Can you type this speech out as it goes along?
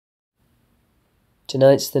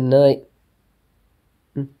Tonight's the night.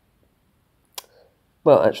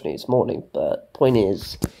 Well, actually, it's morning, but point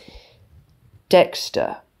is,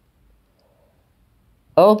 Dexter.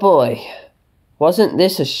 Oh boy, wasn't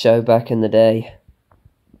this a show back in the day?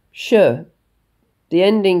 Sure, the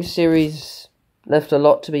ending series left a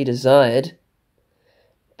lot to be desired,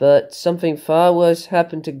 but something far worse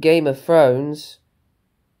happened to Game of Thrones.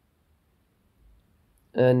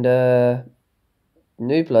 And,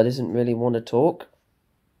 New Blood doesn't really want to talk.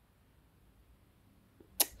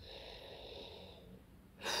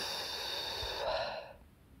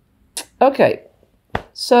 Okay,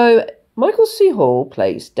 so Michael C. Hall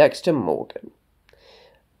plays Dexter Morgan,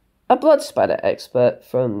 a blood spatter expert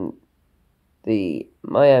from the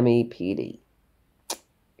Miami PD.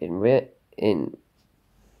 In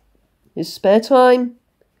his spare time,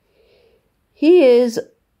 he is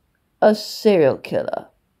a serial killer,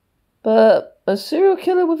 but a serial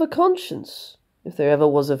killer with a conscience, if there ever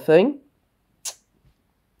was a thing.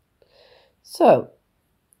 So,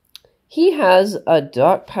 he has a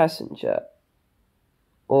dark passenger,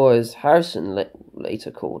 or as Harrison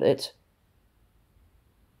later called it,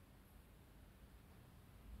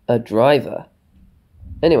 a driver.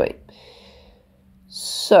 Anyway,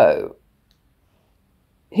 so,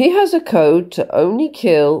 he has a code to only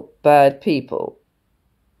kill bad people.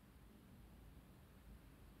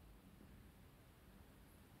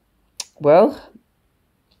 Well,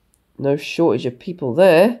 no shortage of people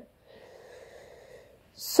there.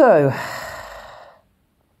 So,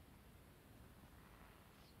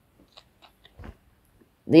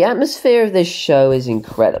 the atmosphere of this show is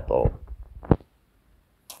incredible.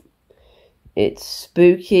 It's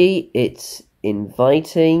spooky, it's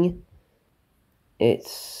inviting,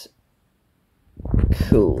 it's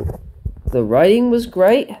cool. The writing was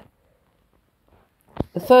great.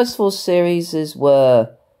 The first 4 series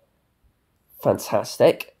were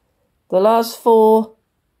fantastic. The last 4,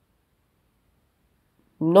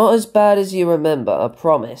 not as bad as you remember, I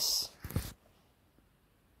promise.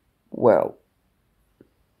 Well,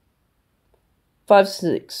 5,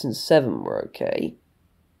 6, and 7 were okay.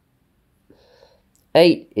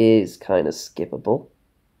 8 is kind of skippable.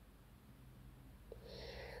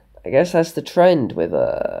 I guess that's the trend with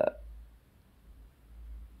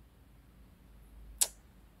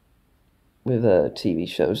TV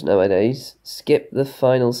shows nowadays. Skip the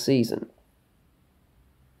final season.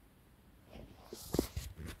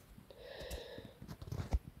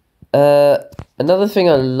 Another thing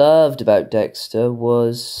I loved about Dexter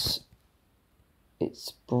was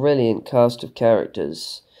its brilliant cast of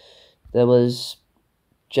characters. There was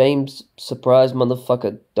James Surprise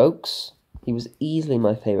Motherfucker Dokes. He was easily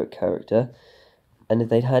my favourite character, and if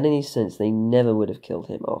they'd had any sense, they never would have killed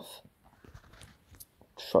him off.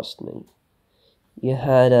 Trust me. You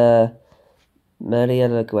had Maria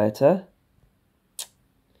Lagueta.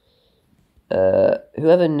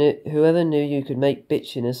 Whoever knew you could make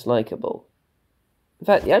bitchiness likeable. In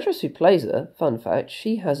fact, the actress who plays her, fun fact,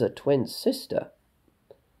 she has a twin sister.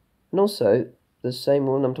 And also, the same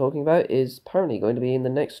woman I'm talking about is apparently going to be in the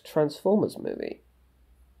next Transformers movie.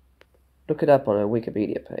 Look it up on her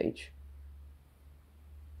Wikipedia page.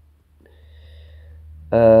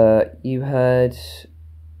 You had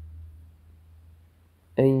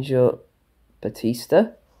Angel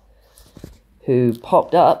Batista, who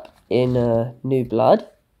popped up in New Blood.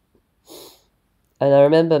 And I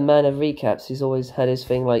remember Man of Recaps, he's always had his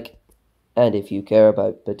thing like, and if you care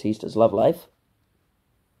about Batista's love life.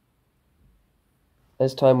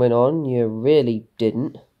 As time went on, you really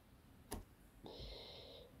didn't.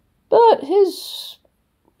 But his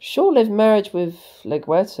short-lived marriage with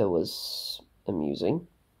Lagueta was amusing.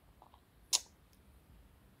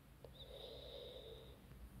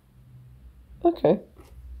 Okay.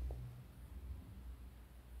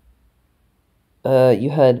 You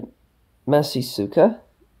had Masisuka.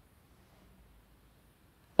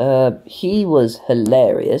 He was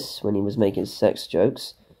hilarious when he was making sex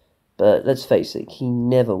jokes, but let's face it, he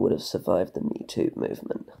never would have survived the Me Too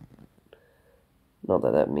movement. Not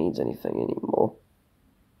that that means anything anymore.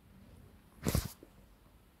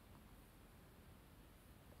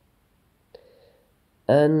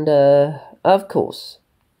 And, of course,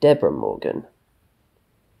 Deborah Morgan,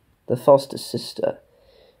 the foster sister,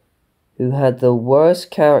 who had the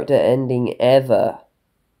worst character ending ever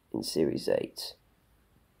in Series 8.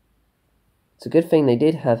 It's a good thing they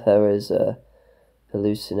did have her as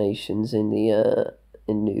hallucinations in the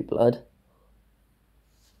in New Blood.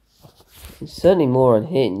 It's certainly more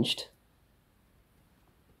unhinged.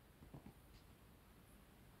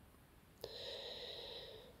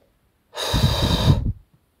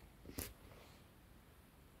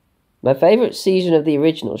 My favourite season of the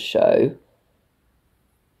original show,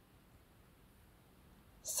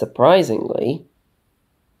 surprisingly,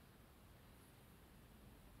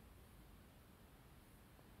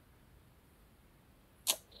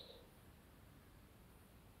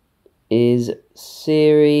 is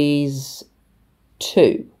Series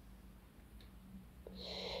 2.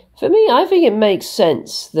 For me, I think it makes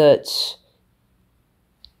sense that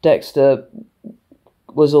Dexter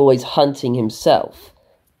was always hunting himself.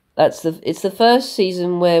 It's the first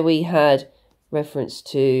season where we had reference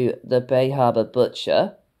to the Bay Harbor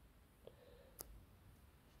Butcher.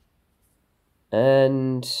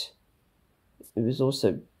 And it was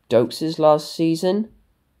also Dokes' last season.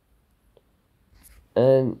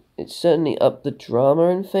 And it certainly upped the drama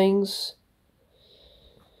and things.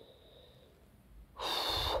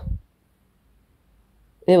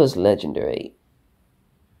 It was legendary.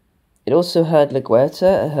 It also had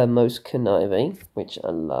LaGuerta at her most conniving, which I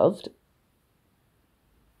loved.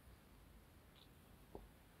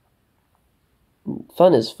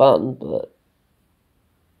 Fun is fun, but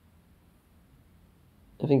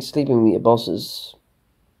I think sleeping with your boss's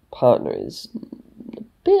partner is a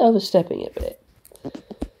bit overstepping it a bit.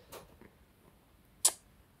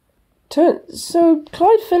 So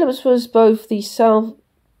Clyde Phillips was both the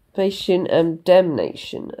salvation and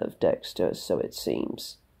damnation of Dexter, so it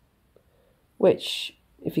seems. Which,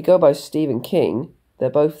 if you go by Stephen King,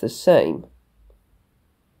 they're both the same.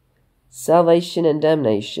 Salvation and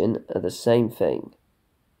damnation are the same thing.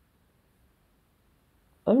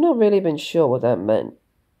 I've not really been sure what that meant,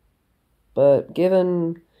 but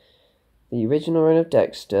given the original run of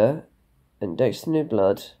Dexter and Dexter New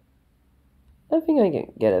Blood, I think I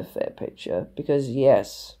can get a fair picture, because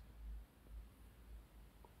yes,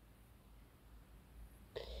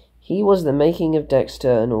 he was the making of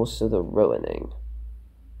Dexter and also the ruining.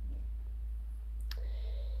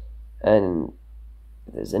 And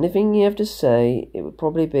if there's anything you have to say, it would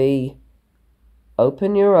probably be,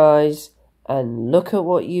 open your eyes and look at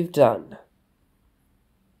what you've done.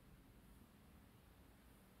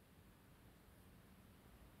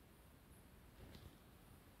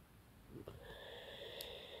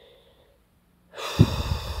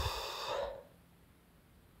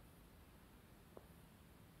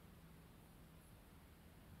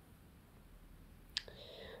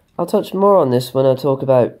 I'll touch more on this when I talk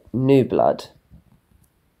about New Blood.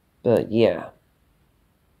 But yeah,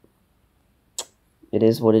 it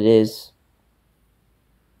is what it is.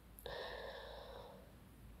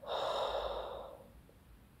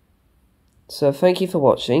 So thank you for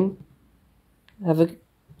watching. Have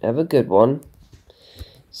a good one.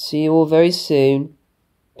 See you all very soon.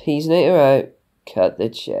 Peasnator out. Cut the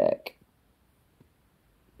check.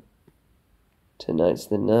 Tonight's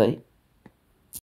the night.